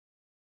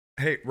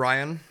Hey,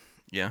 Ryan,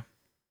 Yeah.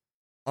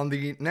 on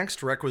the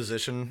next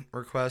requisition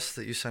request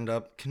that you send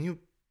up, can you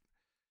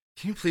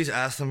please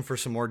ask them for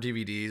some more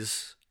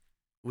DVDs?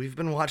 We've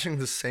been watching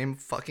the same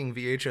fucking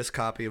VHS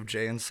copy of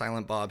Jay and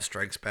Silent Bob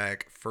Strikes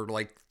Back for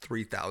like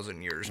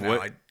 3,000 years now.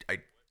 What?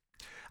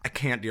 I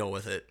can't deal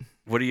with it.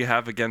 What do you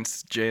have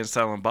against Jay and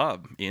Silent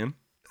Bob, Ian?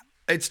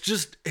 It's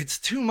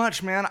too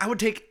much, man. I would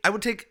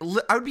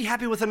be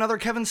happy with another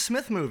Kevin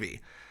Smith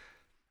movie.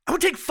 I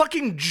would take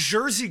fucking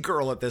Jersey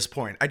Girl at this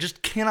point. I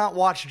just cannot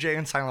watch Jay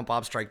and Silent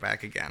Bob Strike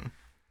Back again.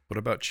 What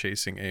about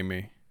Chasing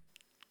Amy?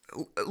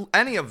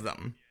 Any of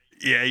them.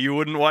 Yeah, you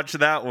wouldn't watch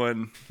that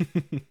one.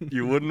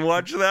 You wouldn't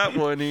watch that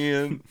one,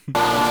 Ian.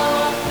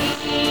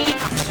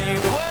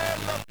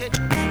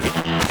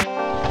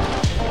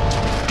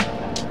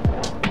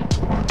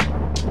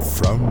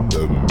 From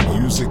the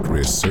Music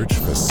Research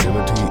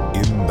Facility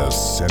in the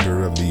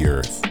center of the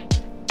earth,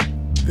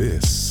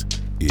 this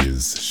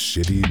is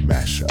Shitty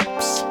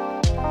Mashups.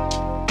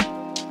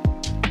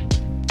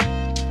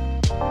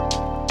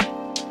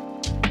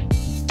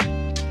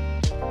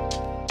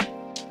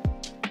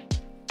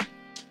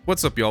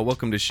 What's up, y'all?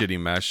 Welcome to Shitty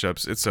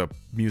Mashups. It's a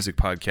music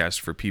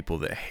podcast for people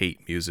that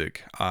hate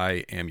music.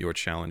 I am your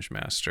challenge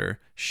master,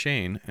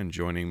 Shane, and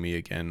joining me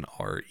again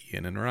are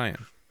Ian and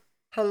Ryan.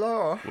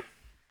 Hello.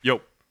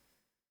 Yo.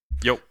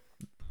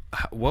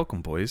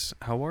 Welcome, boys.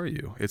 How are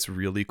you? It's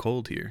really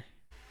cold here.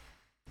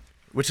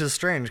 Which is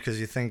strange because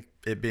you think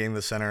it being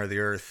the center of the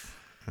earth,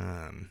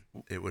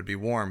 it would be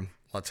warm.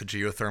 Lots of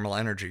geothermal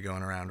energy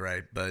going around,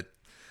 right? But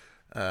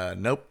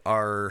nope,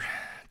 our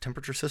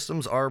temperature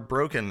systems are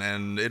broken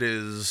and it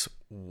is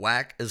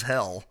whack as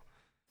hell.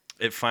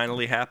 It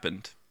finally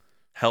happened.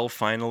 Hell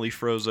finally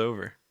froze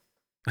over.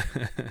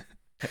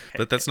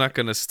 But that's not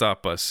going to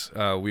stop us.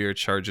 We are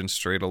charging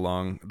straight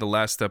along. The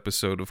last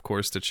episode, of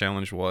course, the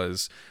challenge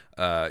was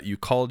you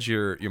called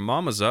your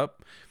mamas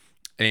up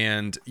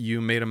and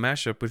you made a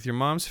mashup with your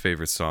mom's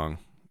favorite song.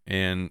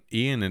 And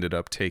Ian ended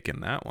up taking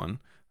that one.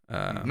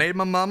 Made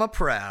my mama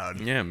proud.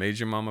 Yeah, made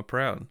your mama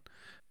proud.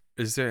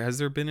 Has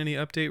there been any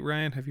update,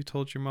 Ryan? Have you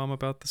told your mom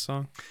about the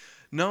song?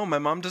 No, my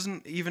mom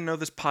doesn't even know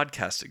this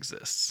podcast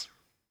exists.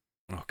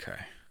 Okay.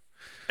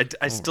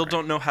 I still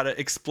don't know how to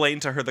explain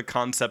to her the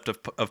concept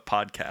of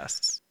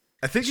podcasts.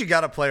 I think you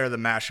got to play her the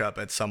mashup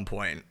at some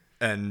point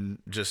and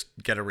just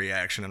get a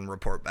reaction and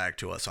report back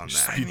to us on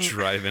that. You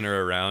driving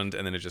her around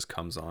and then it just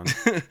comes on.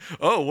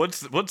 Oh,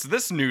 what's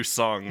this new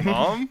song,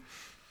 Mom?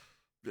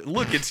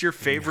 Look, it's your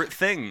favorite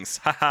things.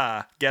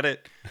 Haha, get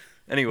it?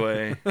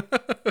 Anyway.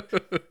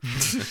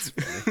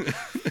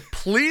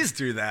 Please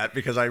do that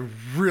because I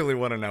really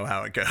want to know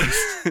how it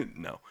goes.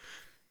 No.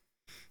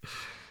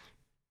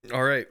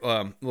 All right.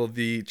 Well,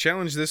 the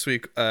challenge this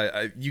week,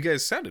 you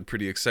guys sounded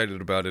pretty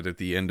excited about it at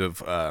the end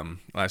of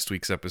last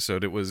week's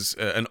episode. It was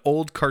an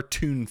old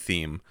cartoon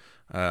theme.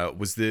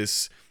 Was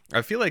this?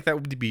 I feel like that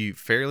would be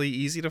fairly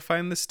easy to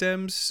find the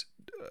stems,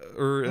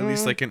 or at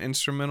least like an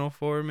instrumental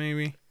for,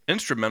 maybe.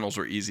 Instrumentals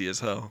were easy as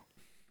hell,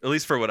 at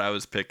least for what I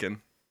was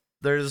picking.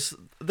 There's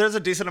a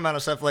decent amount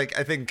of stuff. Like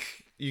I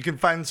think you can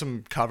find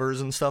some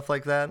covers and stuff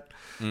like that.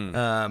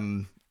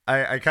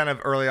 I kind of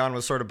early on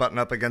was sort of butting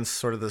up against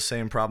sort of the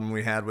same problem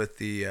we had with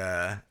the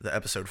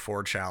episode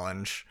 4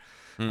 challenge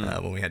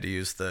when we had to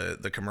use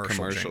the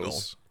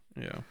commercials.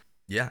 Jingle.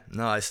 Yeah.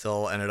 No, I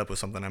still ended up with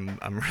something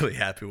I'm really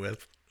happy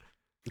with.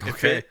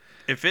 Okay.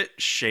 If it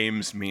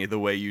shames me the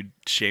way you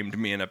shamed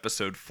me in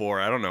episode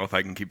 4, I don't know if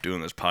I can keep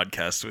doing this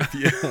podcast with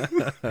you.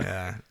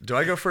 Yeah. Do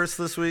I go first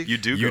this week? You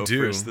do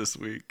first this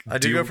week. I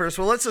do go first.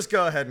 Well, let's just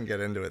go ahead and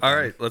get into it. All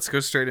right, let's go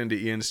straight into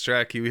Ian's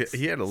track. He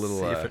had a little.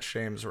 See if it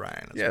shames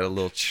Ryan. He had a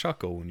little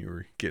chuckle when you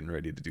were getting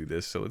ready to do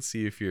this. So let's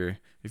see if your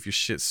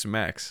shit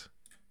smacks.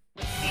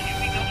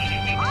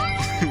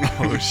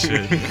 Oh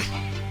shit.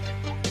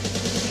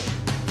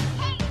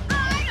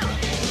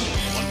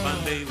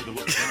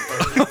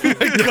 Oh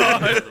my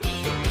god.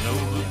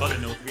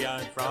 No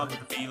three-eyed frog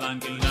with a feline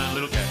canine,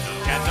 little cat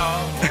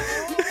dog.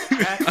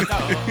 Cat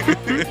dog.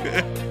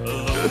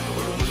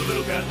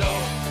 Little cat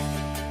dog.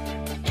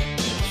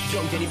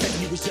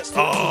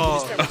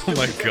 Oh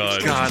my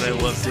god. God, I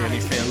love Danny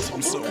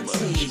Phantom so much.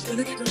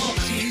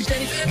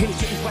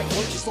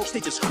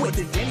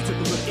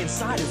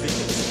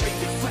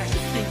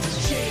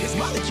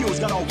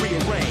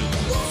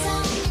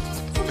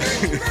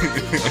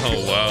 Oh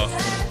wow.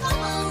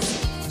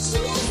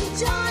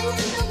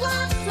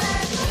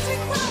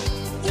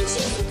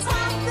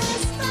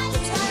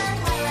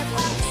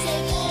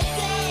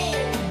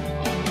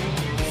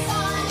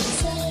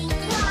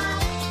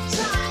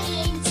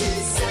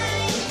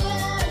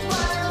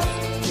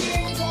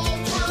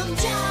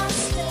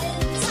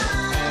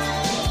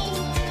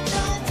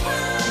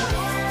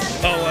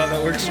 Oh wow,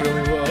 that works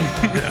really well.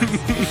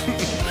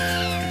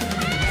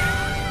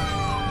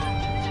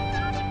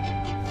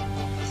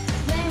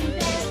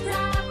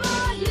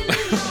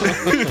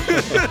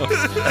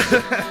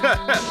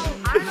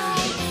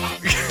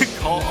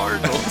 Call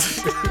Arnold.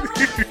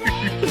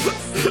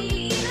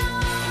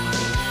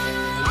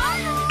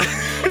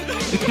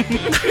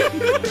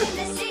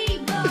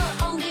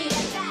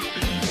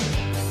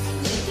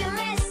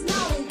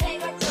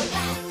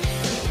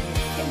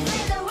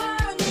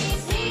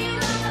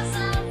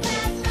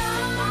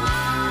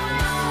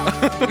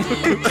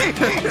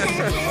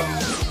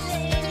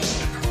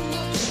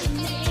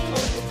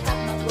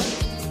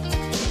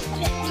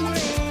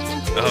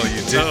 Oh,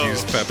 you did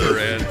use Pepper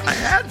Ann. I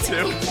had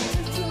to.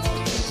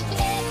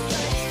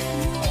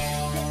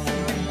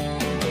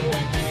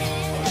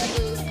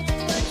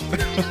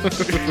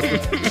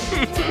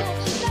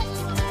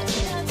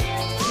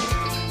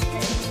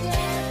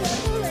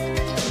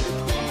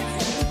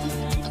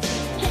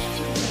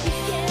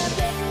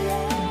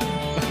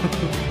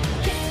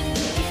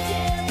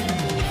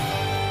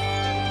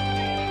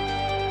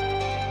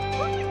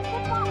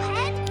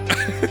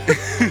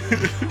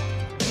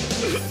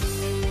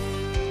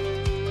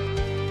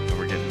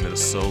 We're getting into the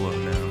solo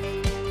now.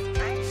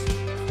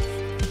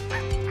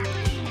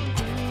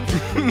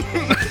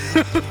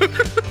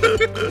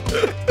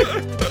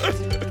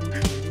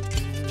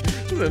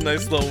 It's a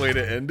nice little way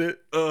to end it.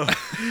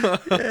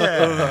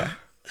 Yeah.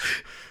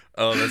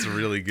 Oh, that's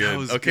really good.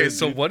 was Okay, good,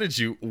 so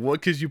dude.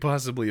 what could you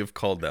possibly have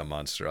called that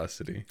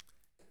monstrosity?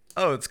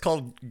 Oh, it's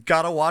called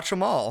Gotta Watch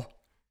 'Em All.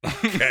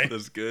 Okay.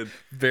 That's good.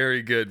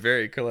 Very good,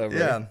 very clever.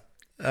 Yeah.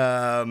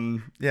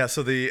 Yeah,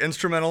 so the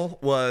instrumental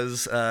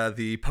was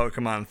the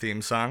Pokemon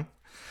theme song.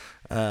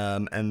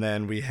 And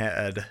then we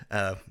had,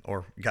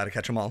 or Gotta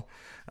Catch 'Em All.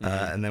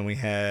 And then we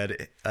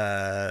had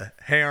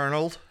Hey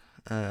Arnold.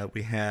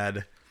 We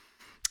had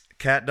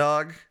Cat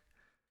Dog,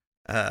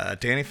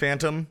 Danny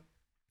Phantom,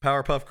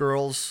 Powerpuff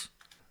Girls,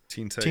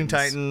 Teen Titans. Teen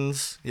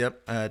Titans.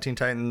 Yep, Teen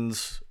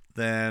Titans.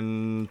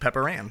 Then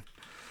Pepper Ann.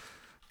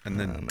 And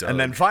then Doug. And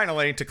then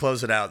finally, to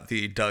close it out,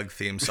 the Doug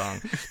theme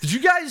song. Did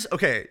you guys?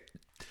 Okay,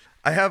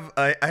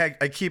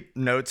 I keep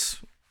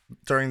notes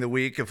during the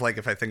week if I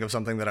think of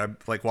something that I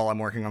like while I'm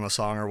working on the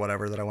song or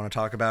whatever that I want to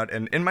talk about,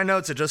 and in my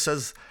notes it just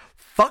says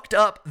 "fucked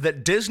up"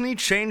 that Disney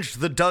changed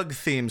the Doug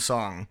theme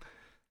song.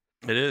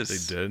 It is.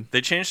 They did. They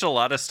changed a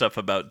lot of stuff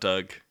about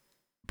Doug.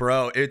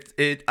 Bro,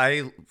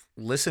 I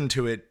listened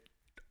to it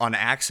on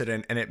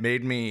accident and it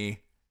made me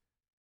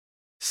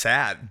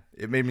sad.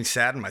 It made me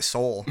sad in my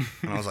soul,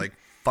 and I was like,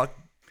 "Fuck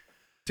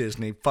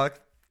Disney, fuck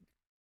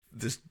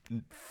this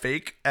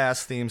fake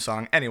ass theme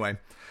song." Anyway,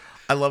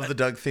 I love the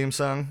Doug theme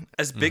song.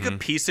 As big a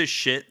piece of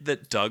shit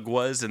that Doug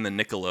was in the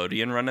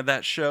Nickelodeon run of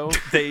that show,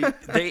 they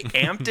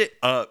amped it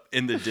up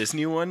in the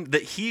Disney one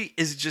that he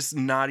is just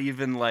not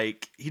even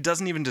like, he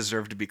doesn't even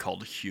deserve to be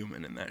called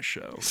human in that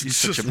show. He's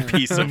such a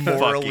piece of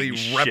morally fucking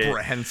shit.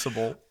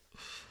 reprehensible.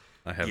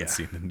 I haven't Yeah.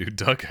 seen the new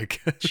Doug, I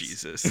guess.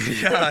 Jesus.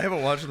 Yeah, I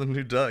haven't watched the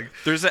new Doug.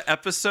 There's an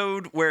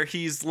episode where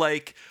he's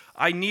like,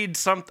 I need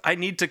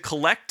to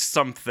collect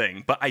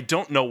something, but I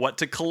don't know what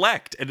to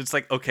collect. And it's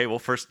like, okay, well,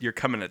 first you're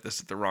coming at this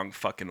the wrong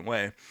fucking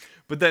way.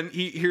 But then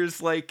he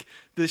hears like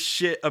this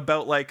shit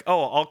about like,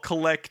 oh, I'll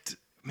collect,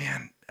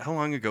 man, how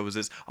long ago was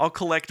this? I'll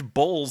collect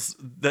bowls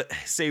that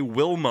say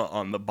Wilma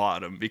on the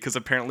bottom, because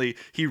apparently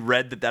he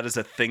read that is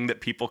a thing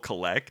that people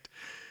collect.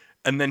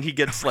 And then he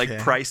gets like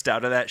priced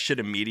out of that shit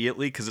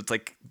immediately because it's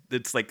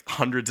like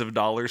hundreds of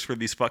dollars for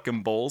these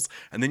fucking bowls.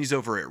 And then he's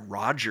over at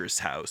Roger's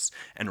house,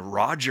 and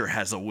Roger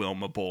has a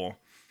Wilma bowl.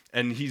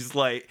 And he's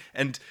like,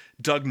 and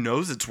Doug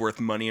knows it's worth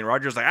money, and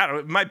Roger's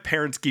like, my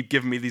parents keep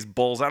giving me these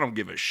bowls, I don't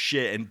give a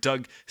shit. And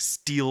Doug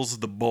steals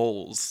the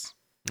bowls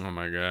Oh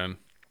my god.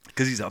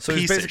 because he's a So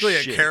piece he's basically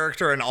of a shit.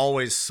 character in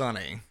Always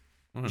Sunny.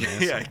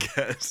 Yeah, I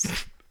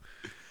guess.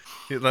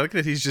 I like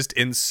that he's just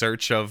in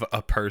search of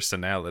a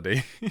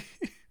personality.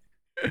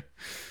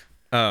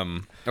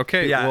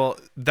 Okay, Yeah. well,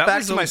 that Back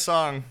was to my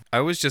song. I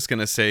was just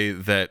gonna say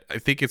that I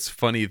think it's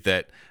funny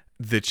that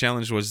the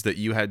challenge was that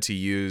you had to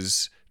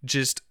use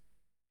just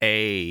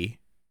a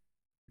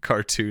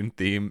cartoon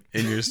theme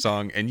in your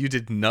song, and you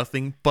did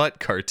nothing but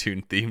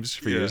cartoon themes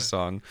for your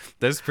song.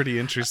 That's a pretty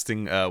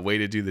interesting way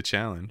to do the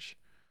challenge.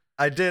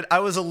 I did. I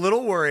was a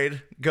little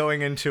worried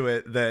going into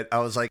it that I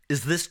was like,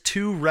 is this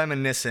too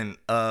reminiscent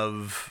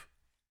of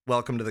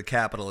Welcome to the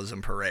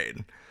Capitalism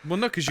Parade? Well,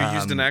 no, because you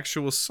used an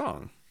actual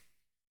song.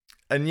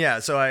 And yeah,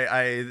 so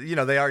I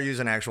they are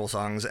using actual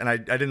songs, and I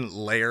didn't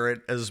layer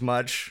it as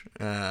much.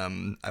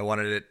 I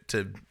wanted it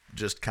to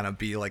just kind of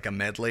be like a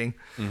medley.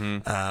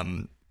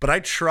 But I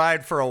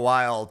tried for a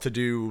while to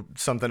do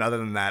something other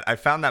than that. I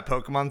found that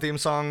Pokemon theme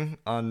song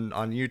on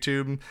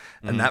YouTube,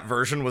 and that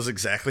version was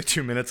exactly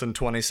 2 minutes and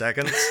 20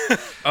 seconds.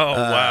 Oh,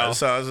 wow.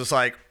 So I was just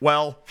like,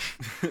 well,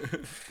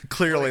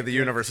 clearly the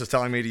universe is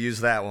telling me to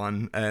use that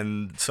one.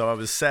 And so I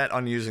was set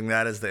on using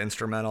that as the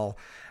instrumental.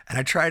 And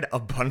I tried a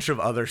bunch of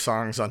other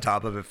songs on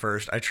top of it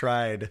first. I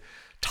tried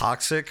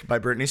Toxic by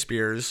Britney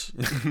Spears,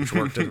 which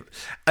worked.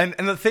 And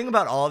the thing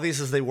about all of these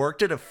is they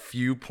worked at a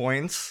few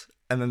points,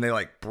 and then they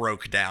like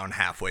broke down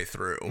halfway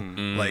through.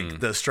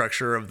 Like the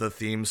structure of the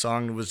theme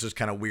song was just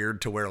kind of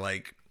weird to where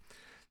like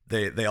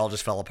they all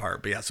just fell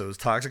apart. But yeah, so it was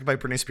Toxic by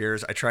Britney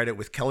Spears. I tried it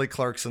with Kelly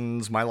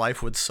Clarkson's My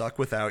Life Would Suck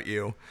Without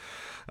You.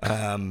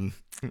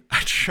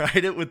 I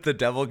tried it with The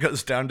Devil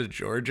Goes Down to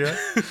Georgia.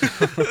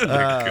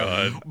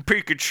 God.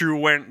 Pikachu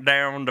went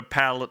down to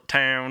Pallet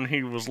Town.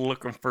 He was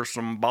looking for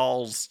some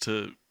balls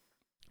to.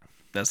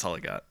 That's all I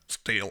got.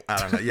 Steal. I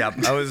don't know. Yeah,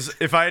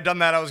 if I had done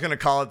that, I was gonna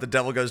call it The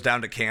Devil Goes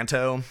Down to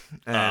Kanto.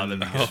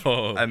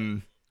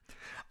 And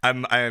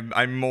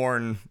I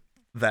mourn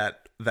that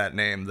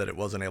name that it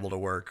wasn't able to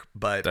work.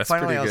 But That's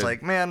finally pretty I was good.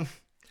 like, man,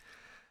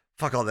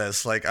 fuck all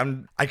this. Like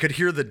I could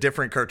hear the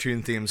different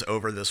cartoon themes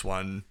over this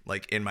one,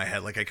 like in my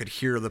head. Like I could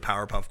hear the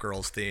Powerpuff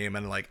Girls theme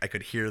and like I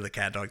could hear the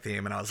Cat Dog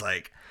theme, and I was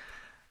like,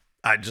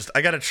 I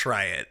gotta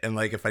try it. And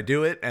like if I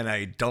do it and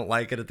I don't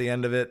like it at the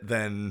end of it,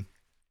 then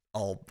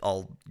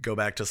I'll go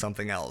back to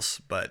something else.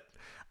 But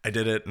I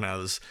did it, and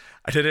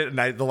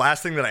the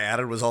last thing that I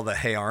added was all the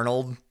Hey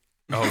Arnold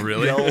Oh,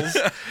 really? yells.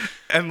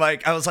 And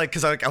like I was like,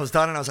 because I was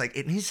done, and I was like,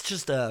 it needs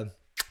just a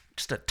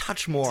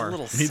touch more. A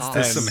little Needs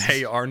soft. some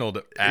Hey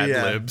Arnold ad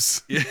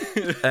libs.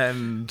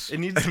 And It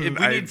needs. and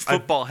We need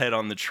football head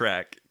on the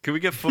track. Can we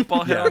get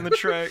football head on the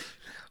track?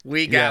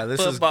 We got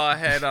football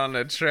head on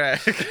the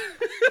track.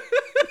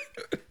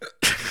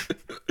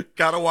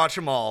 Gotta watch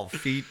them all.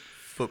 Feet,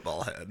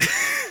 football head.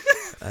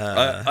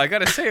 I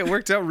gotta say, it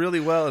worked out really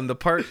well. And the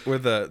part where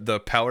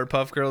the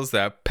Powerpuff Girls,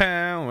 that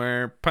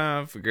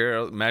Powerpuff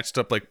Girl, matched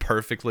up like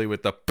perfectly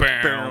with the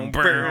bow, bow,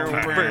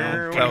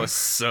 bow. That was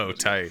so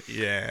tight.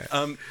 Yeah.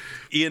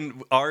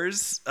 Ian,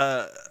 ours.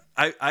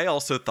 I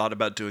also thought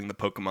about doing the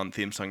Pokemon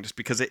theme song just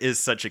because it is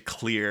such a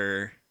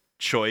clear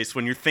choice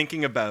when you're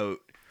thinking about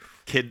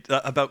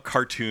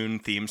cartoon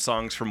theme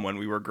songs from when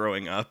we were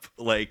growing up.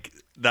 Like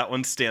that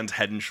one stands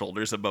head and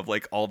shoulders above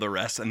like all the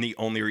rest, and the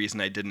only reason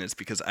I didn't is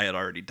because I had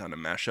already done a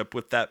mashup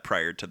with that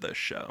prior to the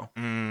show.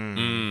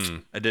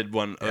 I did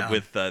one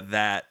with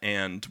that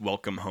and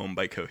Welcome Home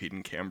by Coheed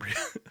and Cambria.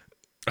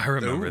 I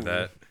remember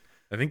that.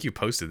 I think you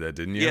posted that,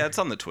 didn't you? Yeah, it's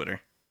on the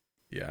Twitter.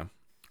 Yeah.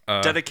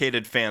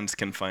 Dedicated fans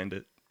can find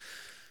it.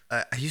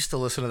 I used to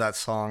listen to that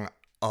song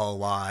a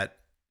lot,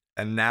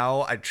 and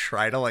now I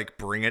try to like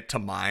bring it to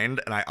mind,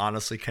 and I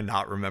honestly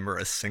cannot remember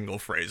a single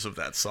phrase of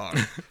that song.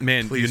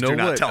 Man, Please you know do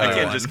not what? tell me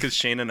Again, one. just because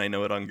Shane and I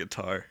know it on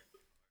guitar.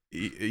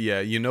 Yeah,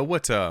 you know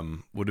what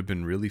would have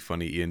been really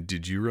funny, Ian?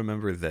 Did you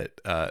remember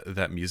that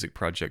that music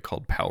project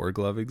called Power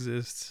Glove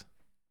exists?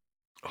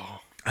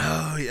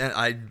 Oh yeah,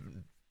 I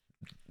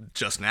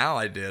just now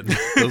I did.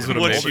 Those would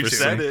have Once made you for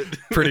said some it.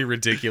 pretty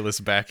ridiculous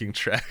backing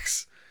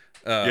tracks.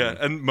 Yeah,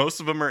 and most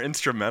of them are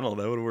instrumental.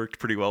 That would have worked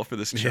pretty well for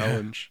this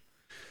challenge.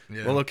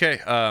 Yeah. Well, okay.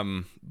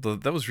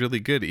 That was really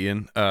good,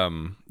 Ian.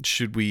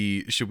 Should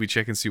we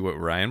check and see what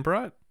Ryan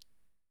brought?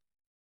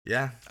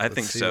 Yeah, I let's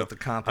think see so. What the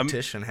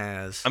competition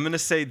has. I'm gonna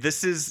say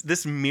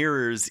this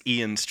mirrors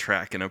Ian's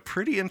track in a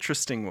pretty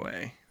interesting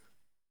way.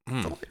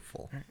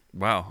 Delightful.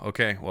 Wow.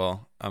 Okay.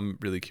 Well, I'm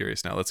really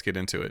curious now. Let's get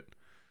into it.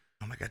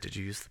 Oh my god, did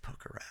you use the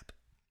poker rap?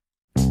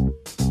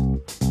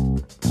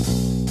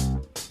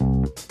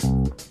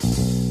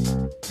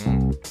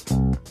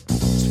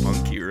 It's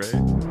funky, right?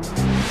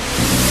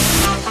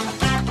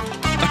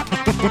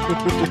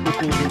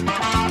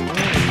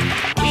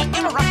 We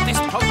interrupt this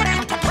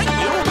program to bring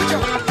you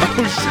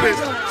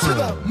to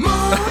the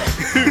moon.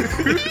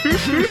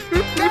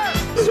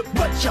 Girls,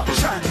 what y'all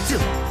trying to do?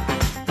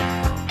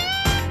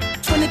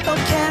 24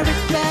 karat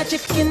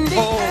magic in the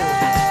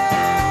air.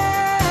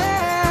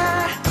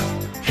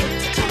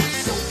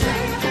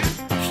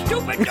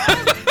 Stupid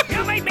girl,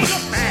 you made me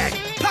look bad.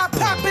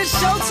 Pop, it's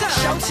showtime.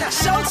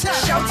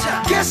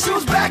 Showtime. Guess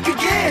who's back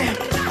again?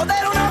 Oh, they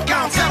don't know.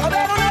 Downtown. I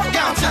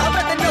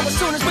bet they know as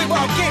soon as we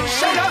walk in.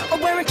 Shut up. I'm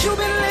wearing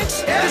Cuban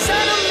links. Yeah.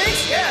 Designer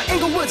links. Yeah.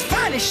 Inglewood's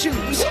finest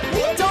shoes.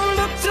 Don't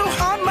look too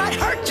hard, might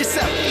hurt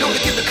yourself. Know to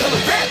give the color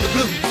red the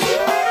blue.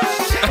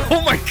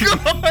 Oh my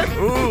god!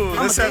 Ooh,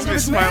 this has me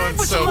smiling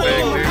so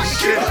big,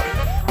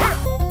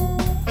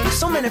 dude.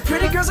 So many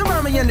pretty girls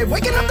around me and they're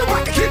waking up the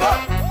rocket. Keep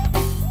up.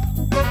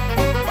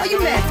 Why you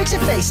mad? Fix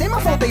your face. Ain't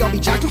my fault they all be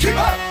jocking. Keep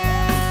up.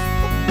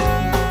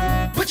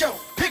 Put your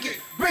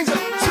pinky rings up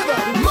to the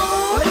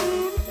moon.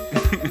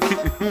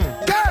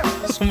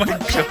 Girls, Oh my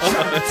god!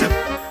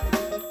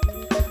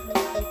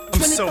 I'm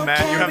so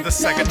mad you have the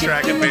second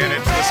track advantage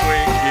this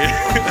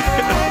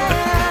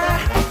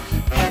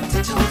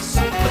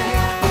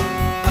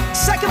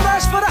second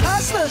verse for the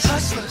hustlers.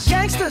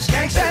 Gangsters.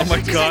 Oh my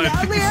god!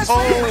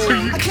 Oh, Are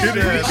you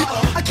kidding?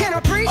 I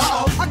cannot preach.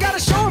 I gotta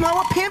show them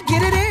how a pimp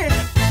get it in.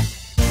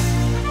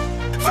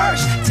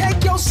 First,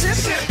 take your sip,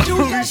 do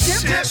that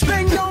dip,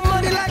 spend your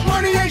money like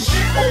money ain't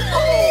shit.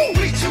 Ooh,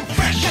 we too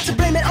fresh. Got to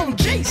blame it on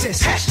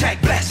Jesus. Hashtag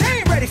blessed. They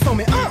ain't ready for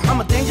me. I'm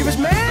a dangerous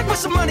man with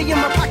some money in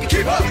my pocket.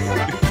 Keep up.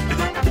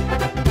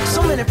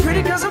 So many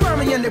pretty girls around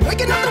me and they're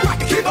waking up the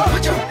rocket. Keep up.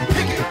 Put your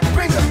pinky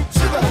rings up to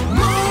the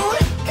moon.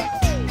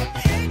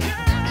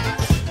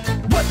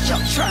 What y'all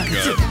trying to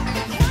do?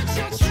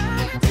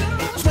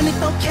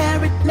 24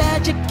 karat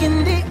magic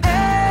in the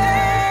air.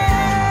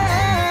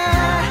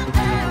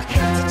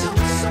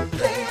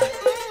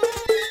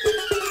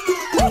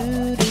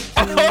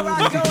 Everywhere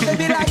I go, they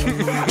be like.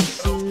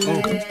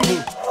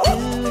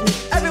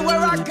 Everywhere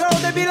I go,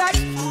 they be like.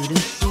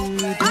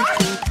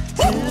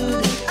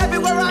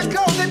 Everywhere I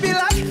go, they be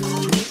like.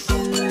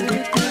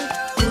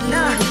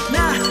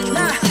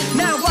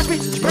 Nah, watch me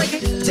break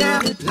it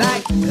down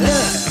like.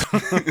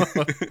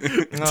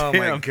 Oh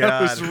my god.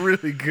 That was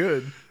really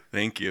good.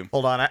 Thank you.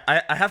 Hold on,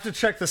 I have to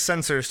check the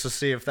sensors to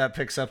see if that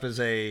picks up as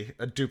a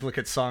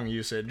duplicate song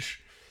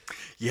usage.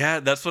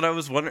 Yeah, that's what I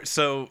was wondering.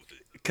 So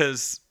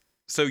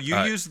you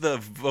use the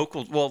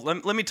vocal. Well,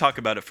 let me talk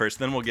about it first.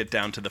 Then we'll get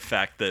down to the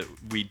fact that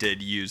we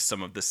did use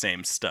some of the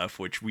same stuff,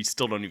 which we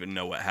still don't even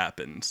know what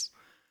happens.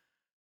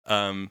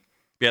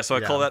 Yeah. So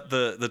I call that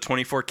the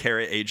 24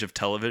 karat age of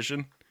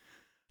television.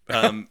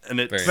 And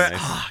it's Very nice.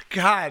 Oh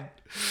God,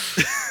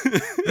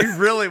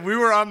 we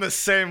were on the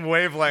same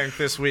wavelength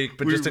this week,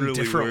 but We just in really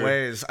different were.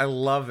 ways. I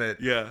love it.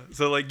 Yeah.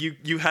 So like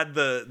you had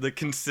the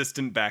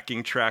consistent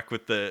backing track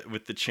with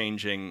the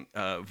changing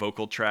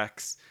vocal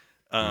tracks.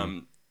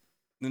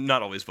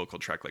 Not always vocal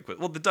track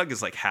the Doug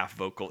is like half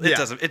vocal. It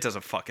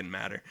doesn't fucking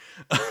matter.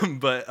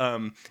 But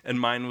and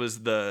mine was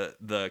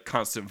the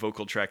constant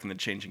vocal track and the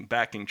changing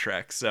backing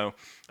track. So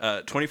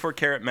 24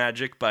 Karat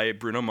Magic by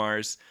Bruno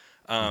Mars.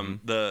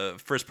 The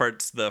first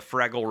part's the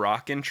Fraggle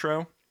Rock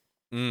intro.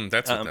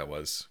 That's what that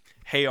was.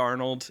 Hey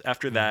Arnold.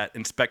 After that,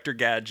 Inspector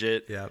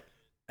Gadget. Yep.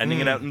 Ending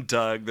it out in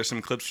Doug. There's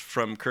some clips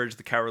from Courage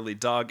the Cowardly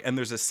Dog, and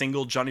there's a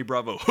single Johnny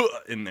Bravo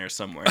in there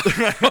somewhere.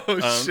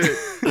 Oh shit.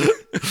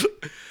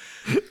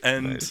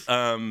 And Nice.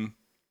 I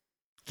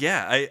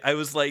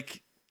was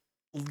like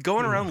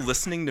going around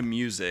listening to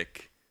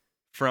music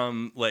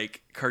from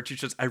like cartoon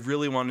shows. I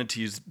really wanted to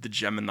use the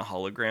Gem and the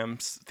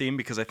Holograms theme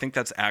because I think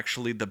that's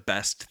actually the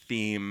best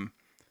theme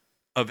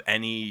of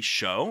any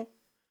show.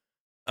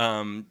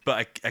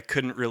 But I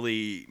couldn't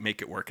really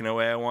make it work in a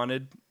way I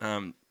wanted.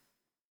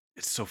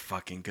 It's so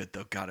fucking good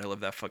though. God, I love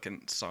that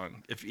fucking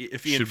song. If Ian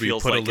Should we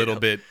feels put like a little it,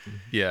 bit,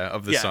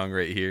 of the Yeah. song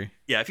right here?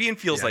 yeah, if Ian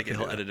feels Yeah, like I it, can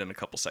he'll do edit in a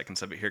couple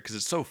seconds of it here because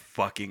it's so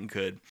fucking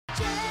good.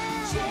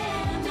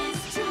 Jam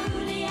is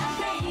truly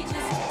outrageous.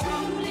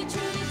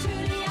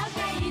 Truly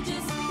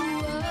outrageous.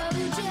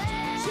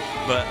 Whoa,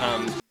 Jam. But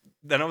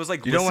then I was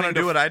like, You don't want to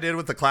listening do what I did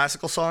with the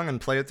classical song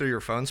and play it through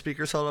your phone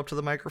speakers held up to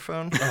the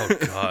microphone? Oh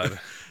god.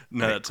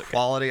 No, that's okay.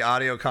 Quality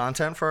audio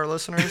content for our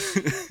listeners.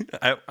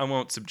 I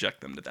won't subject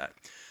them to that.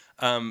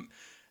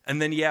 And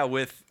then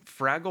with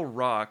Fraggle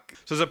Rock,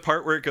 so there's a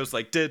part where it goes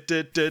like da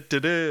da da da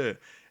da,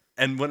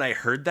 and when I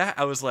heard that,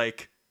 I was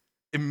like,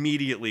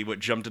 immediately what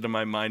jumped into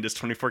my mind is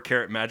 24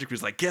 Karat Magic.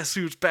 Was like, guess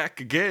who's back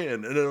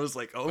again? And I was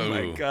like, oh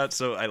my Ooh. god!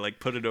 So I like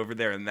put it over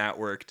there, and that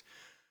worked.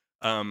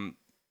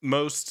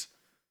 Most,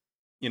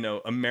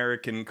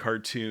 American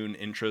cartoon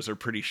intros are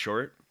pretty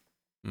short.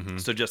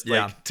 So just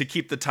like to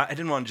keep the time, I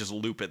didn't want to just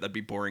loop it. That'd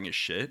be boring as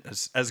shit.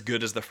 As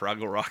good as the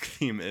Fraggle Rock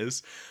theme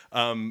is,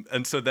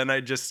 and so then I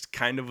just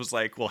kind of was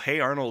like, well, Hey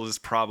Arnold is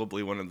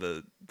probably one of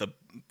the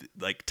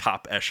like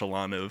top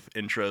echelon of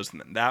intros, and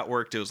then that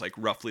worked. It was like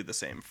roughly the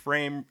same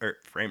frame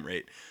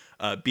rate,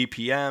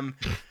 BPM,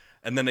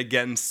 and then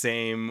again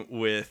same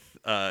with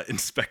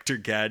Inspector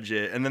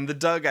Gadget, and then the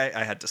Doug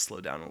I had to slow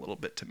down a little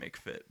bit to make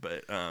fit,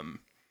 but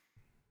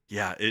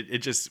yeah, it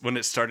just, when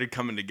it started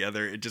coming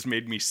together, it just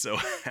made me so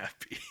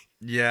happy.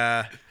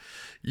 Yeah.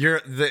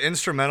 The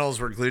instrumentals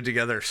were glued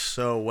together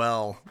so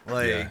well.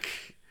 Like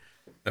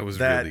That was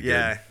that, really good.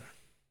 yeah.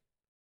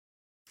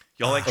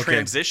 Y'all like Okay.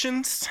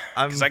 transitions?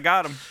 Because I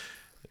got them.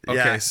 Okay,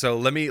 Yeah. so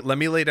let me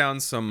lay down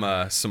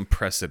some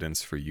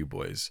precedents for you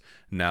boys.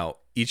 Now,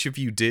 each of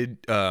you did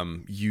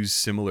use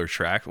similar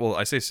track. Well,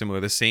 I say similar,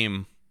 the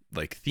same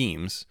like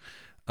themes,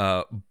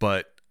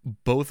 but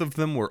both of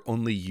them were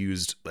only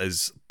used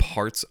as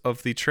parts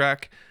of the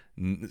track.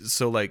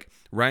 So like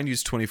Ryan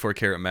used 24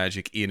 Karat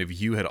Magic, Ian,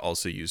 if you had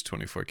also used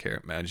 24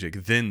 Karat Magic,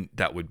 then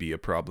that would be a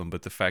problem.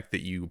 But the fact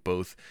that you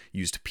both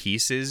used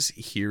pieces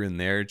here and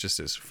there just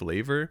as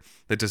flavor,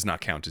 that does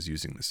not count as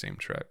using the same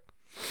track.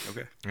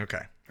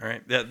 Okay. All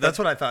right. Yeah, That's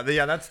what I thought.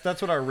 Yeah,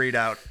 that's what our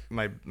readout,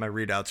 my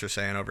readouts are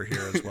saying over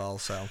here as well.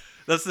 So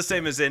that's the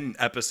same as in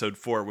episode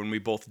 4 when we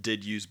both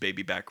did use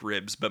baby back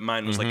ribs, but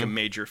mine was like a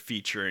major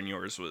feature and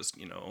yours was,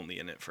 only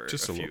in it for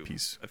Just a few, little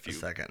piece. a few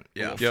second.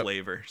 little Yeah. Yep.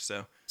 flavor.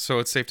 So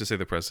it's safe to say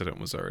the precedent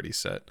was already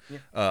set.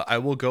 I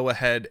will go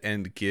ahead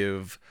and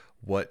give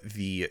what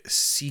the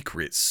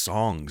secret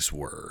songs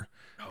were.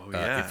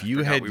 If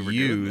you had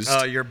used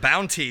Your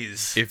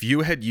bounties. if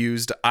you had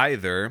used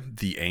either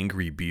the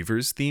Angry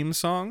Beavers theme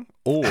song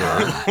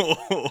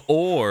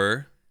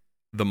or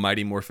the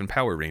Mighty Morphin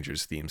Power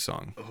Rangers theme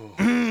song.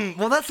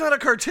 Well, that's not a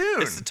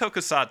cartoon. it's the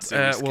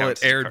Tokusatsu. Well,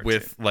 it aired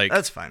with like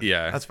That's fine.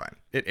 Yeah, That's fine.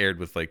 It aired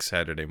with like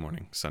Saturday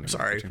morning, Sunday.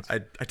 Sorry, morning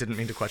cartoons. I didn't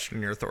mean to question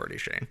your authority,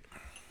 Shane.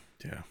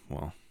 Yeah,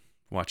 well,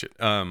 watch it.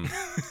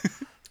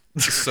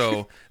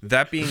 So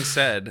that being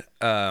said,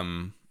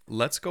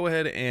 let's go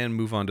ahead and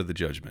move on to the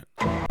judgment.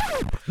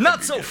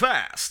 Not so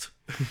fast.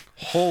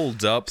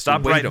 Hold up.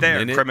 Stop wait right a there,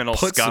 minute, criminal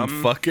Put scum.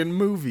 some fucking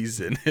movies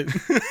in it.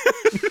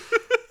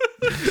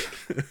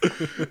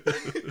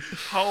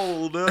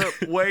 Hold up.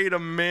 Wait a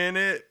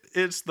minute.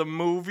 It's the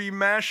movie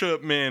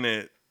mashup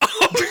minute.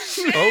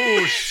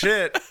 Oh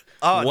shit.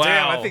 Oh, Wow.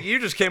 damn. I think you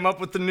just came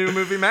up with the new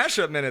movie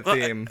mashup minute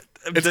theme.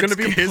 It's gonna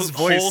be his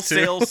voice,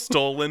 wholesale too.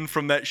 stolen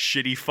from that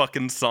shitty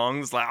fucking song.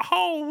 It's like,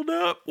 hold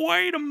up,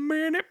 wait a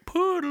minute,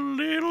 put a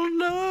little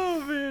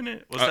love in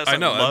it. What's that song? I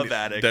know. Love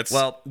Addict.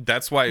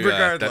 That's why.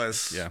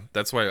 regardless.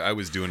 That's why I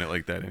was doing it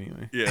like that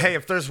anyway. yeah. Hey,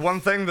 if there's one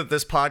thing that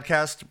this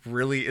podcast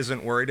really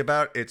isn't worried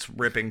about, it's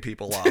ripping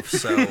people off.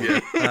 So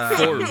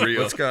For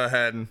real. let's go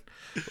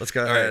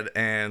ahead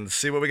and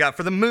see what we got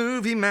for the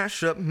movie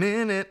mashup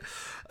minute.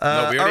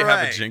 No, we already all have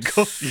a right.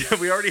 jingle. Yeah,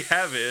 we already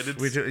have it.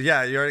 It's, We do,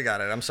 yeah, you already got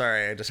it. I'm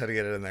sorry, I just had to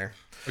get it in there.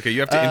 Okay, you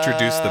have to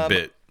introduce the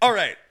bit. All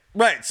right.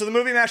 Right. So the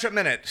movie mashup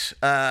minute.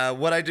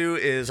 What I do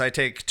is I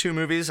take two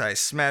movies, I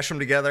smash them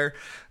together.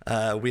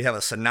 We have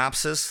a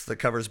synopsis that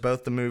covers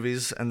both the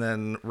movies, and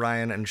then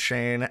Ryan and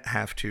Shane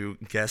have to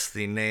guess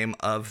the name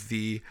of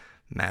the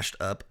mashed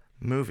up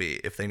movie.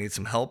 If they need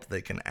some help,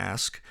 they can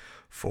ask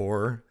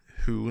for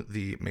who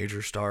the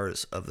major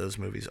stars of those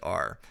movies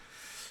are.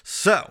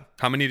 So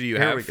How many do you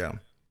have? here we go.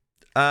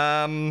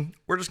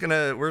 We're just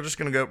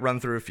gonna go run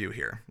through a few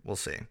here. We'll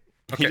see.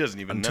 He doesn't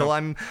even Until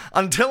know.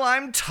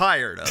 I'm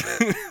tired of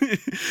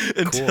it.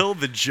 Until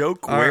the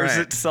joke All wears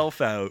right.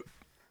 itself out.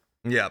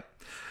 Yep.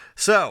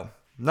 So,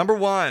 number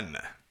 1.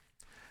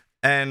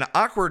 An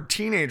awkward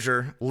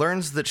teenager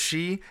learns that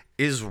she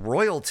is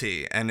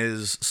royalty and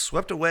is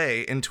swept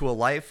away into a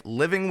life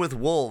living with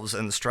wolves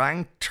and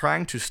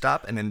trying to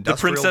stop an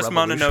industrial Princess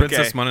revolution. Mononoke.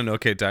 Princess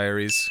Mononoke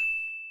Diaries.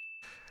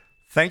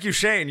 Thank you,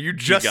 Shane. You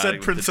just got said it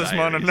with Princess the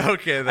diaries.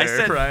 Mononoke there, I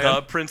said Ryan.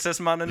 the Princess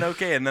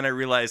Mononoke, and then I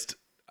realized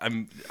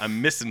I'm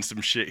missing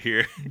some shit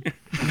here.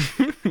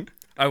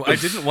 I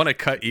didn't want to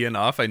cut Ian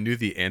off. I knew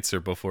the answer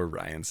before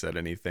Ryan said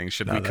anything.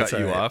 Should we that's cut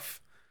you all right. off?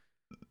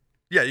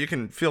 Yeah, you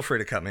can feel free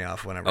to cut me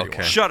off whenever you Okay.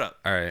 want. Shut up.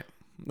 All right.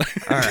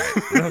 All right.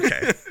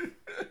 Okay.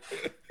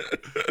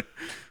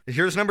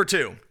 Here's number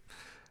 2.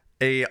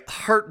 A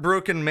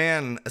heartbroken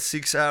man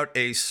seeks out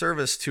a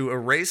service to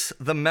erase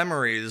the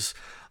memories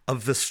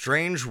of the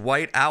strange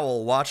white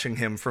owl watching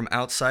him from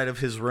outside of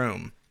his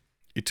room.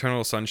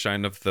 Eternal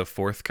Sunshine of the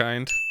Fourth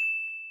Kind.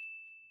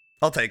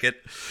 I'll take it.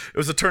 It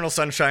was Eternal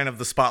Sunshine of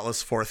the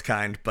Spotless Fourth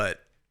Kind,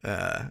 but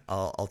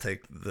I'll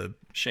take the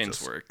Shane's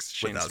just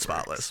works. without Shane's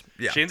spotless. works.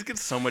 Yeah. Shane's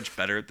gets so much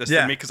better at this Yeah.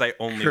 than me because I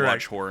only Correct.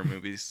 watch horror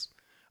movies.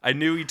 I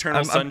knew Eternal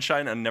I'm-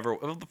 Sunshine and never.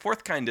 Well, the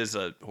Fourth Kind is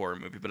a horror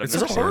movie, but I've It's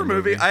never a seen horror it.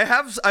 movie.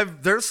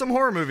 I've there's some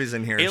horror movies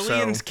in here.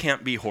 Aliens So.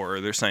 can't be horror;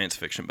 they're science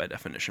fiction by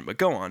definition. But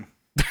go on.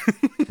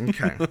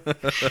 Okay.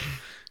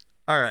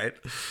 All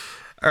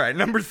right.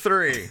 Number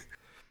 3.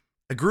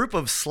 A group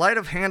of sleight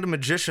of hand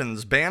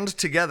magicians band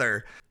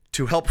together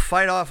to help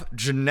fight off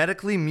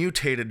genetically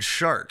mutated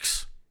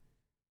sharks.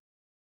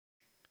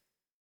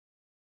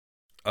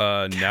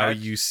 Now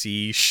you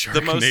see Sharknado.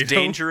 The most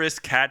dangerous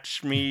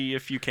Catch Me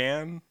If You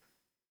Can.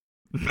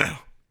 No.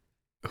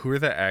 Who are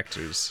the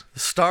actors?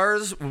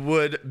 Stars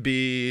would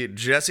be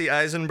Jesse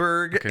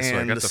Eisenberg Okay, so I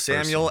got and the first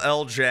Samuel one.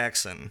 L.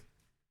 Jackson.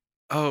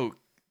 Oh,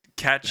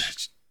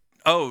 Catch.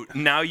 Oh,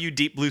 Now You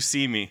Deep Blue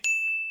See Me.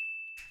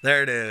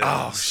 There it is.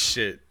 Oh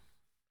shit!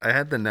 I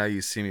had the Now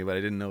You See Me, but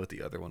I didn't know what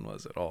the other one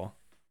was at all.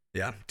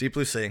 Yeah, Deep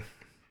Blue Sea.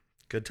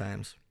 Good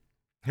times.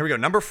 Here we go.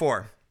 Number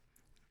 4.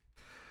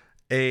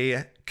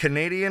 A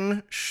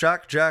Canadian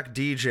shock jock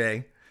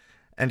DJ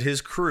and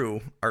his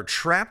crew are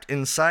trapped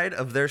inside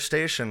of their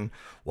station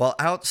while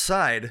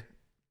outside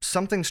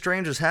something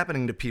strange is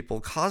happening to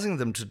people, causing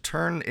them to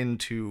turn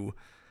into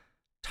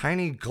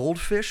tiny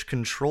goldfish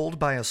controlled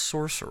by a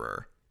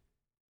sorcerer.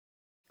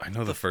 I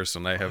know the first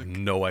one. I have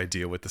no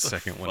idea what the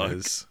second one fuck?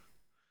 is.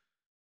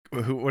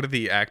 What are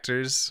the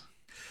actors?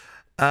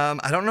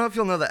 I don't know if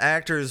you'll know the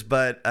actors,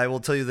 but I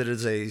will tell you that it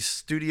is a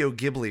Studio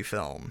Ghibli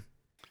film.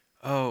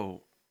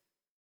 Oh,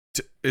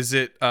 Is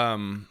it I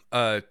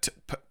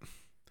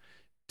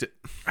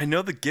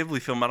know the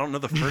Ghibli film. I don't know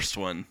the first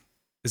one.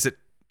 is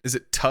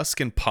it Tusk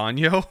and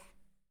Ponyo?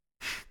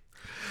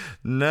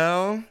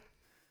 No.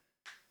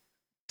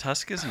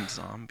 Tusk isn't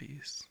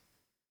zombies.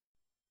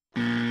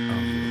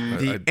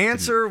 The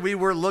answer we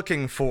were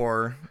looking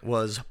for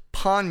was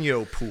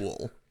Ponyo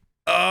Pool.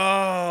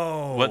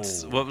 Oh,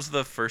 What was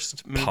the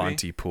first movie?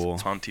 Pontypool.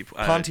 Pontypool.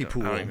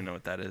 Pontypool. I don't even know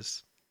what that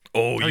is.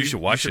 Oh, you should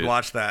watch You should it,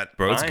 watch that.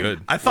 bro. It's Fine.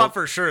 good. I thought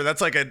for sure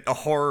that's like a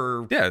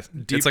horror. Yeah,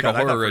 deep it's like cut. a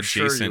I thought horror for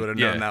sure adjacent. you would have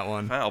yeah, known that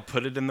one. I'll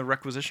put it in the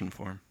requisition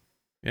form.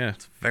 yeah.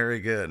 Very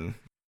good.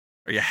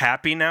 Are you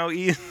happy now,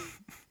 Ian?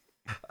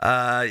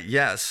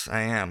 Yes,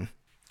 I am.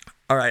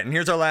 All right, and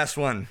here's our last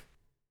one.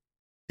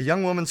 A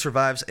young woman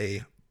survives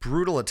a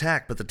brutal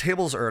attack, but the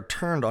tables are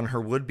turned on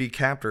her would-be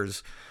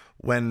captors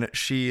when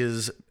she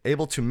is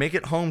able to make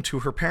it home to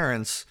her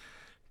parents,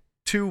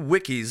 2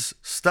 wikis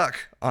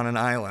stuck on an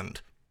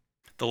island.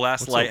 The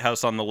Last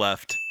Lighthouse on the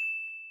left.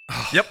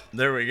 Yep,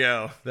 there we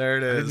go. There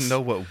it I is. didn't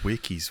know what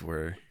wikis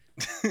were.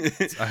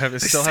 still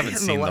haven't in the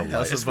seen the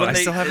Lighthouse light. is when I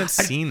they- still haven't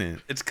seen it.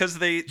 It's because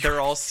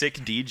they're all sick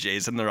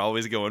DJs and they're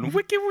always going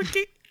wiki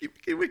wiki.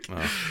 Wiki.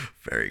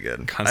 Very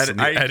good.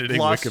 Constantly editing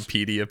lost,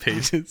 Wikipedia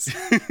pages.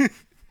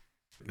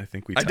 I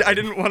think we. I tied.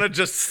 didn't want to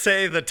just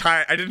say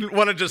I didn't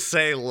want to just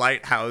say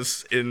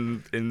lighthouse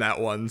in that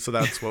one, so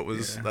that's what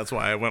was. That's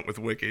why I went with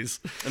wikis.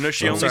 I know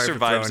she I'm only sorry for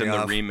survives throwing in you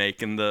the off.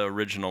 remake. In the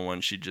original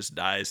one, she just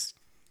dies.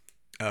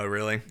 Oh,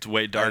 really? It's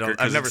way darker. I've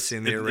 'cause never it's-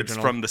 seen the It's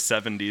original. from the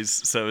 70s,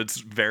 so it's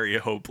very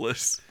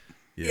hopeless.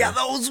 Yeah,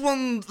 those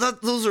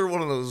are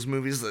one of those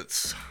movies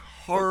that's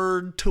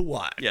hard to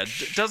watch. Yeah,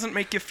 doesn't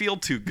make you feel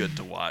too good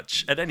to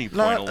watch at any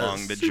point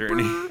along the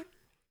journey.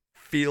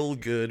 Feel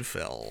good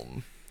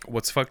film.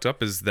 What's fucked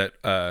up is that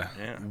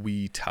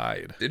we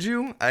tied. Did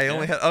you? I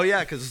only had. Oh yeah,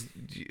 because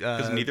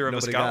neither of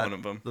us got one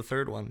of them. The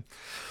third one.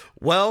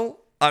 Well,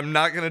 I'm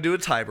not gonna do a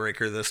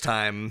tiebreaker this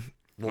time.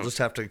 We'll just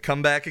have to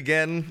come back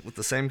again with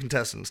the same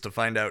contestants to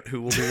find out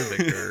who will be the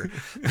victor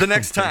the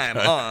next time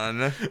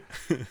on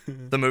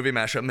the Movie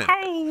Mashup Minute.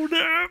 Hold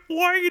up,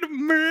 wait a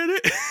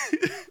minute.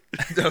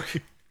 Okay.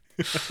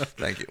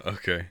 Thank you.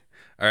 Okay.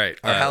 All right.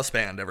 Our house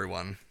band,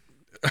 everyone.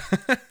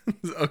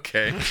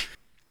 Okay.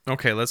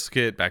 Okay, let's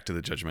get back to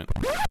the judgment.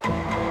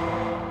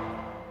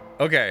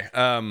 Okay,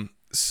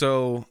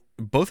 so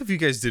both of you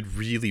guys did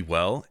really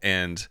well,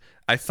 and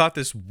I thought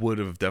this would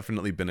have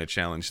definitely been a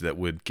challenge that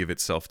would give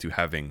itself to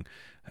having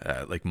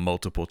like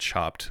multiple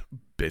chopped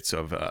bits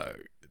of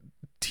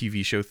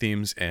TV show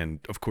themes, and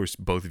of course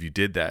both of you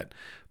did that.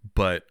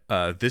 But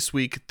this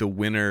week the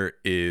winner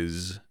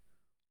is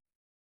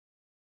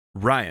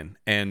Ryan,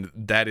 and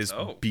that is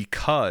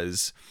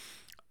because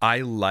I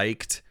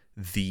liked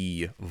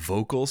the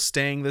vocal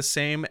staying the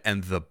same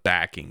and the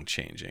backing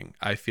changing.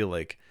 I feel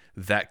like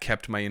that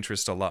kept my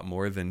interest a lot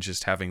more than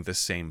just having the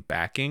same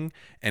backing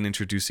and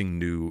introducing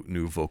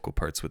new vocal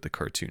parts with the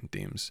cartoon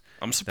themes.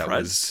 I'm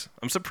surprised.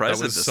 I'm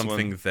surprised That was at this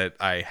something one. that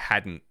I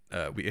hadn't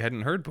we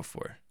hadn't heard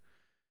before.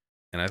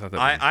 And I thought that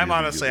was I'm really,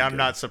 honestly really I'm good.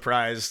 not you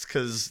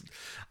because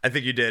I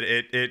think you did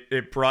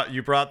it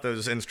brought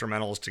those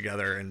instrumentals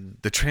together and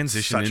The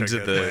transition such a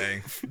into good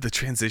way. the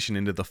transition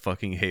into the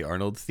fucking Hey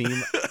Arnold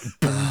theme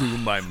blew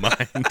my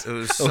mind. It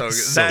was so good.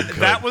 so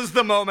That was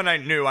the moment I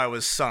knew I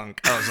was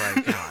sunk. I was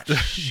like, God,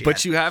 shit.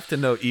 But you have to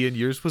know, Ian,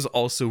 yours was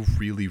also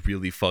really,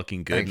 really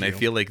fucking good. Thank and I you.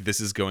 feel like this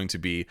is going to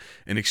be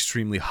an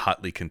extremely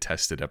hotly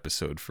contested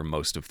episode for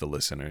most of the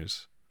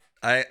listeners.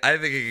 I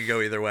think it could go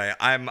either way.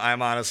 I'm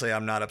honestly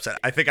I'm not upset.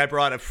 I think I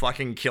brought a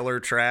fucking killer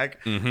track,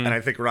 and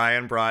I think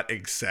Ryan brought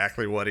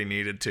exactly what he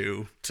needed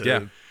to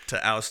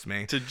oust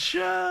me. To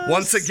just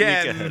Once sneak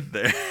again- ahead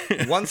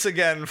there. Once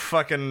again,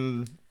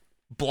 fucking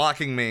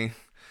blocking me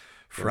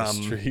from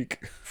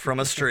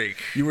a streak.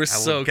 You were I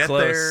will so get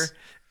close. there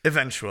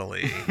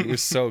eventually. You were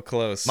so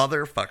close.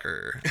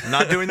 Motherfucker. I'm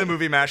not doing the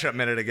movie mashup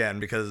minute again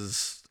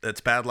because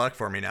it's bad luck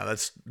for me now.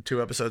 That's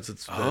 2 episodes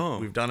that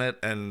we've done it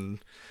and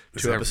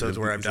Is 2 that episodes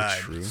really- where I've is that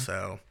died. true?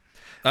 So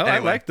I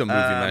Anyway, like the movie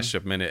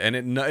mashup minute, and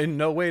in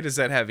no way does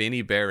that have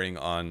any bearing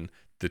on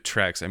the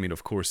tracks. I mean,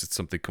 of course, it's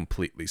something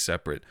completely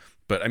separate.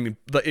 But I mean,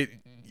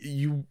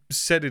 you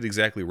said it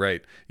exactly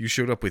right. You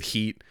showed up with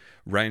heat.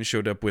 Ryan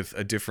showed up with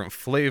a different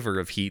flavor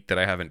of heat that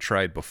I haven't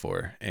tried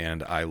before,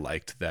 and I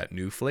liked that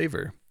new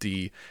flavor.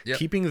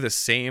 Keeping the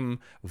same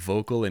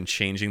vocal and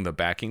changing the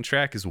backing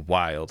track is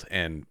wild,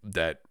 and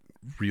that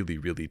really,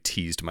 really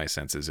teased my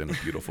senses in a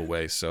beautiful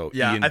way. So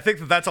yeah, Ian, I think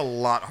that's a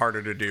lot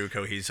harder to do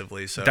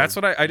cohesively. So that's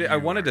what I did. I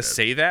you wanted to earned it.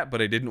 say that,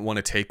 but I didn't want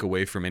to take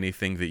away from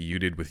anything that you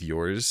did with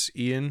yours,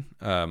 Ian.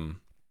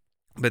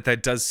 But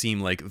that does seem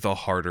like the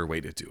harder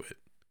way to do it.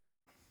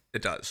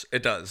 It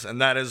does,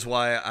 and that is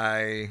why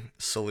I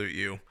salute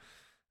you.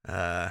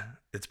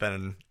 It's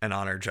been an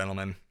honor,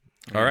 gentlemen.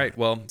 All right,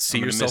 well, see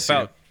I'm gonna yourself miss you.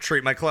 out.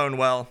 Treat my clone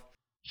well.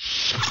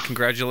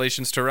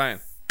 Congratulations to Ryan.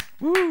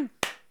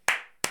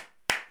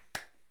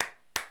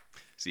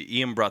 See,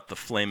 Ian brought the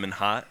flamin'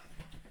 hot.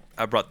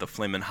 I brought the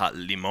flamin' hot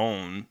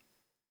limon.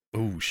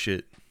 Oh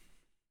shit,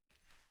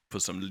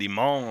 Put some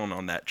limon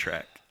on that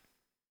track.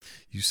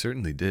 you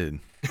certainly did.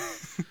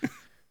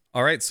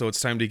 All right, so it's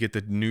time to get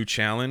the new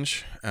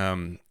challenge.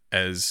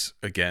 As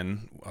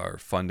again, our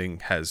funding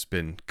has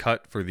been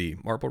cut for the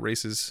marble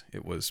races.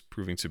 It was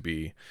proving to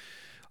be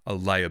a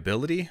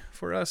liability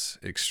for us,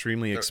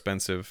 extremely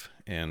expensive,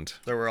 and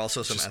There were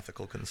also some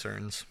ethical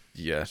concerns.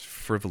 yeah,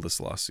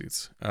 frivolous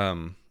lawsuits.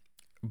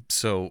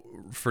 So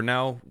for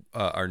now,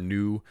 our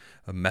new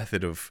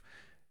method of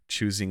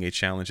choosing a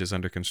challenge is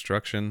under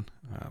construction.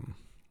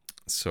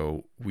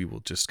 So we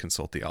will just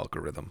consult the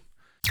algorithm.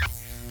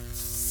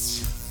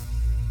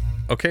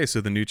 Okay,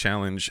 so the new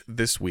challenge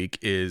this week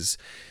is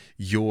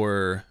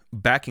your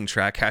backing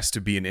track has to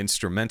be an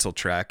instrumental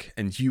track,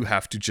 and you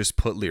have to just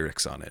put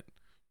lyrics on it.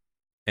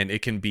 And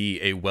it can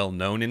be a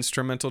well-known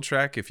instrumental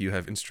track if you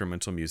have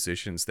instrumental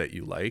musicians that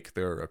you like.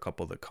 There are a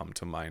couple that come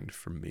to mind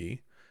for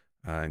me.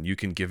 And you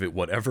can give it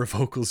whatever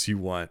vocals you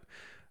want.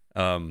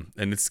 And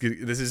this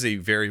is a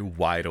very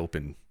wide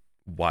open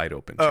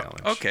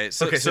challenge. Okay,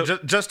 so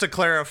Just to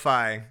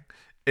clarify,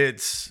 it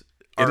is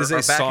a our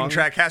backing song-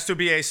 track has to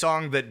be a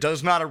song that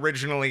does not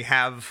originally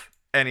have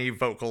any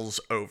vocals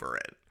over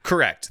it.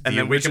 Correct. And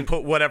The then we origin- can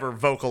put whatever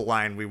vocal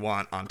line we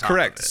want on top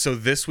Correct. of it. So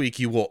this week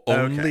you will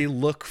only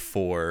look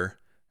for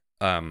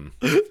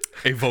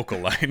a vocal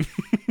line.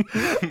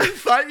 I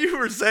thought you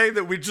were saying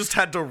that we just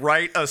had to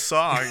write a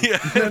song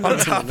on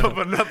top of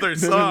another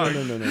song.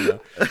 No.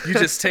 You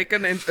just take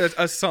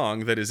a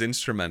song that is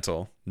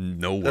instrumental,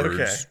 no words,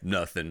 Okay.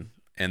 nothing,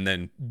 and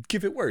then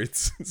give it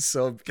words.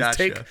 So Gotcha.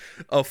 take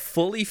a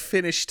fully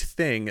finished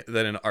thing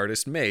that an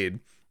artist made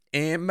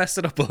and mess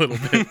it up a little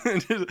bit.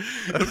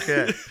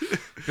 Okay.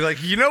 You're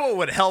like, you know what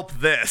would help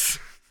this?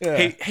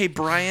 Hey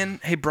Brian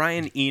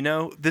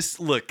Eno, this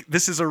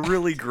is a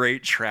really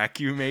great track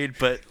you made,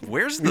 but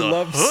where's We the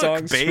love hook,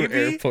 songs for baby?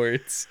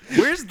 airports.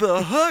 Where's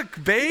the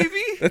hook,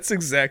 baby? That's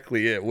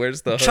exactly it.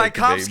 Where's the hook,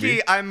 Tchaikovsky,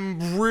 baby?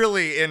 I'm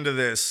really into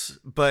this,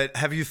 but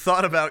have you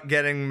thought about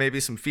getting maybe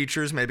some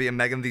features, maybe a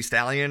Megan Thee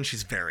Stallion?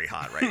 She's very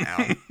hot right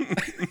now.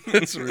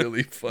 That's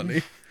really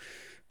funny.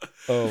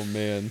 Oh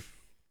man.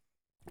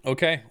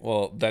 Okay,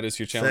 well that is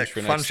your challenge Sick.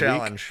 for Fun next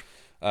challenge. week.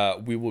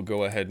 We will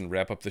go ahead and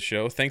wrap up the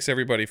show. Thanks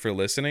everybody for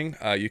listening.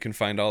 You can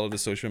find all of the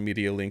social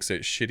media links at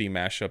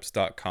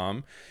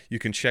shittymashups.com. You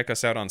can check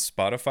us out on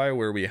Spotify,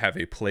 where we have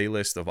a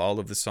playlist of all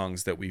of the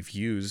songs that we've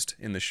used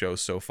in the show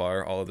so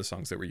far, all of the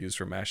songs that were used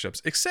for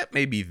mashups, except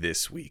maybe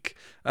this week.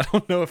 I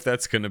don't know if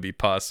that's going to be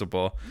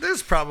possible.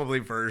 There's probably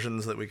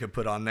versions that we could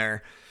put on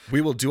there.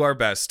 We will do our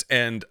best.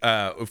 And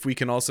if we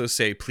can also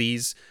say,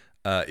 please,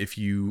 if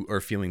you are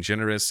feeling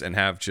generous and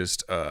have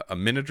just a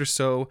minute or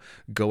so,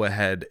 go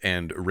ahead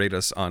and rate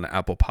us on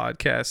Apple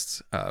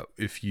Podcasts.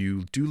 If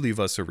you do leave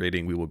us a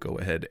rating, we will go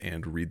ahead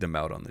and read them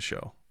out on the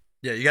show.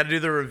 Yeah, you got to do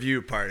the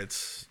review part.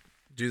 It's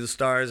do the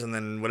stars, and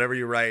then whatever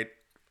you write,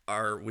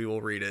 we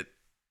will read it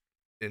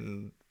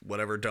in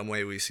whatever dumb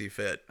way we see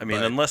fit. I mean,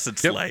 But, unless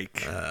it's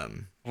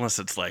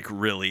like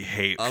really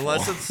hateful.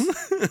 unless it's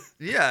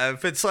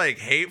if it's like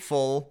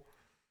hateful.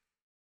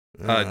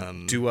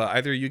 Do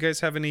either of you guys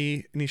have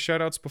any shout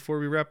outs before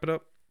we wrap it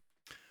up?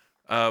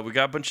 We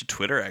got a bunch of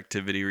Twitter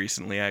activity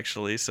recently,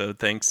 actually. So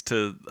thanks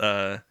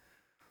to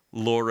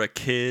Laura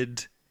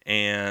Kidd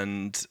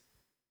and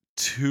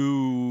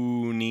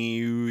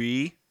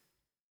Tooniri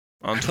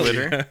on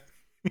Twitter.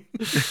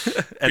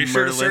 And Be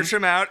sure to Merlin. search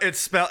him out. It's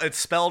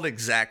spelled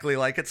exactly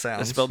like it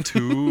sounds. It's spelled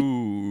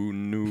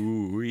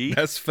Tooniri.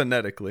 That's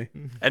phonetically.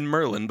 And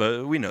Merlin,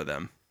 but we know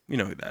them. We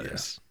know who that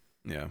is.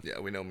 Yeah. Yeah,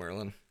 we know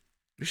Merlin.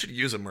 We should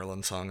use a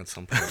Merlin song at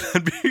some point.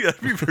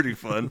 That'd be pretty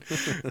fun.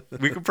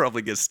 We could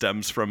probably get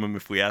stems from him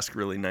if we ask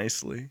really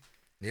nicely.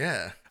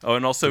 Yeah. Oh,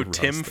 and also Raw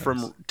Tim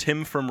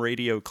stems. from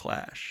Radio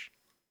Clash.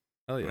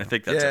 Oh yeah. I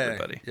think that's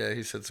everybody. Yeah,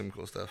 he said some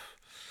cool stuff.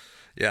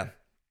 Yeah.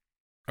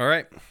 All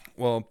right.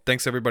 Well,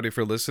 thanks everybody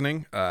for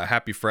listening.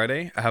 Happy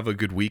Friday. Have a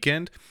good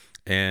weekend.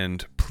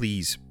 And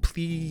please,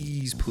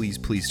 please, please,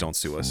 please don't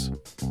sue us.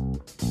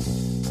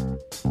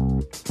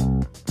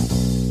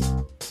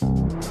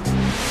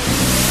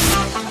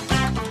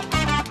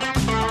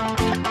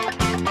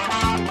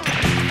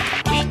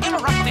 We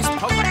interrupt this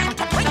program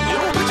to bring you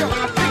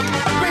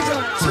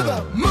to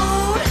the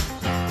moon.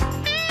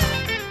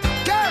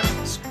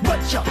 Girls, what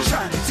y'all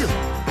trying to do?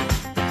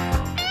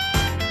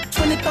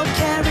 24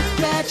 karat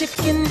magic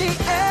in the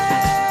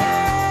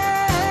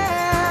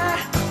air.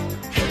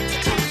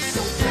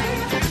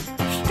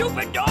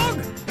 Stupid dog!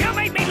 You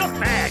made me look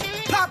bad!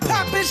 Pop,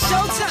 it's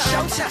showtime.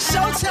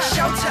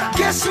 Showtime.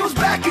 Guess who's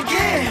back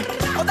again?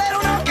 Oh, they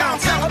don't know. Gone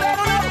time. Oh, they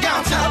don't know.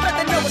 Gone time. I bet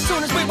they know as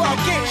soon as we walk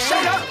in.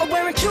 Shut up. I'm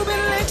wearing Cuban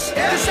links.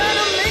 Yeah.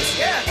 Designer mix.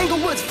 Yeah.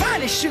 Inglewood's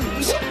finest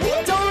shoes.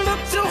 Don't look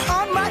too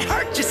hard, might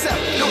hurt yourself.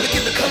 Know to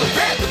get the color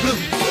red, the blue.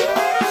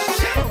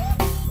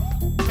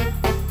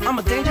 I'm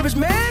a dangerous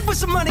man with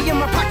some money in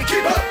my pocket.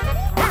 Keep up.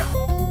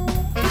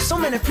 So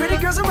many pretty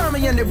girls around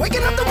me and they're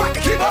waking up the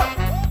rocket. Keep up.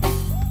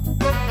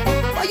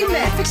 Why you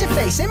mad? Fix your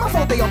face. Ain't my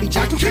fault they all be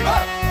jocking. Keep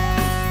up.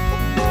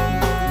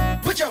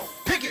 Put your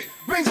pinky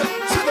rings up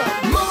to the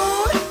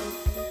moon.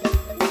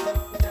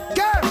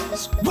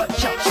 Girls, what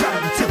y'all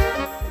trying to do?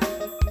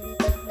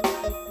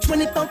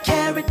 24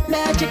 karat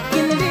magic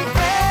in the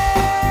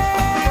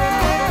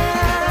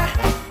air.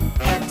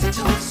 Head to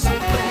toe so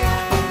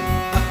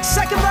clear.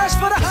 Second verse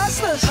for the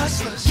hustlers.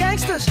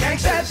 Gangsters. Bad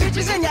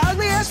bitches and your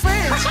ugly ass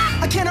friends.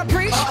 I cannot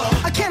preach.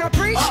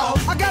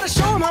 I gotta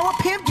show them how a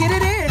pimp get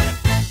it in.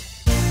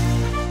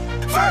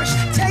 First,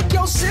 take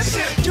your sip,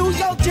 do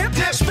your dip,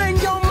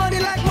 spend your money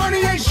like money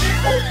ain't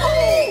shit.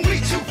 Ooh, we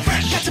too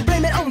fresh. Got to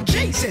blame it on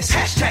Jesus.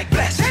 Hashtag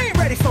blessed. They ain't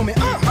ready for me.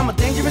 I'm a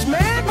dangerous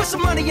man with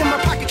some money in my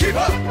pocket. Keep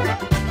up.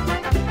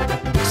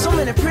 So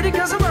many pretty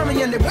girls around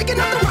me and they're waking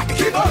up the rocket.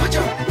 Keep up. Put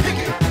your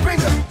pinky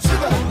rings up to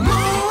the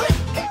moon.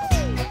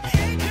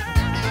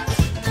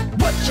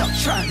 What y'all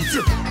trying to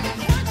do?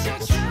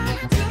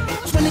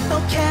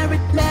 24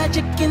 karat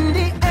magic in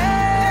the air.